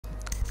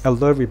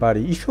Hello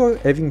everybody, if you're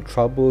having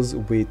troubles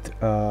with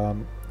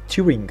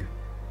tearing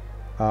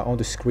on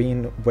the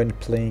screen when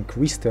playing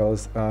Cris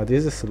Tales,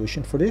 there's a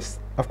solution for this.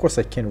 Of course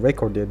I can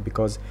record it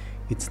because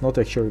it's not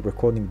actually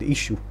recording the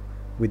issue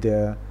with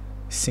the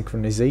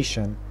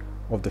synchronization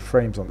of the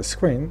frames on the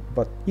screen,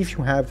 but if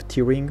you have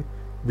tearing,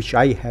 which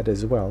I had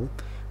as well,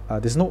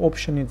 there's no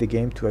option in the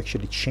game to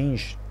actually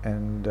change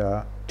and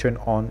turn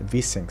on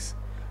VSyncs,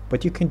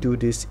 but you can do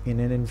this in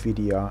an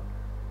Nvidia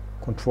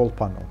Control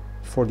Panel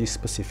for this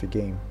specific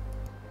game.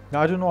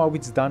 Now I don't know how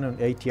it's done on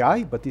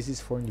ATI, but this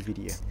is for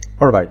Nvidia.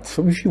 Alright,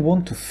 so if you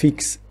want to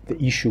fix the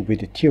issue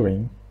with the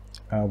tearing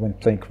when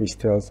playing Cris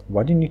Tales,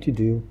 what you need to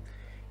do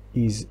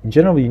is, in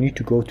general, you need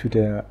to go to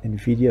the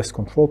Nvidia's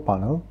Control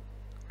Panel,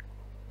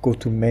 go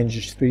to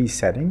Manage 3D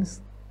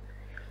Settings,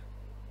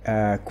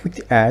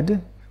 quickly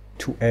add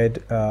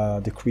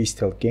the Cris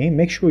Tales game.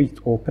 Make sure it's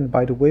open,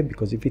 by the way,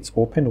 because if it's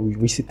open or we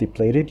recently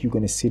played it, you're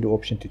going to see the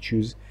option to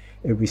choose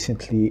a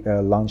recently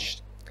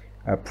launched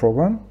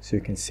program. So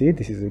you can see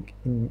this is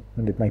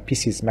my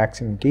PC's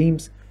maximum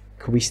games,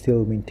 Cris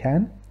Tales Win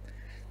 10,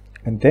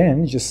 and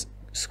then just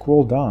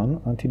scroll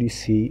down until you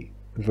see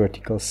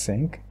vertical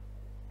sync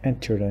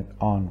and turn it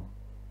on.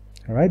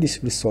 All right,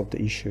 this will solve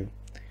the issue.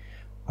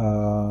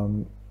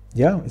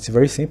 Yeah, it's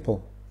very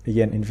simple.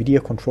 Again,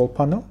 Nvidia Control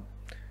Panel,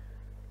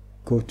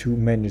 go to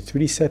Manage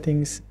 3D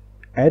Settings,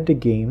 add the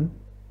game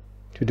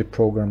to the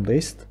program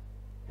list,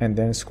 and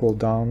then scroll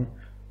down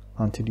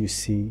until you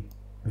see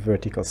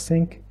vertical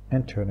sync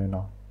and turn it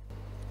on.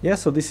 Yeah,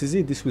 so this is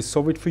it. This will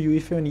solve it for you.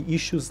 If you have any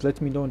issues, let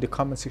me know in the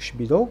comment section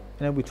below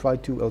and I will try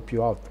to help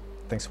you out.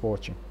 Thanks for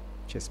watching.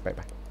 Cheers, bye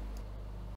bye.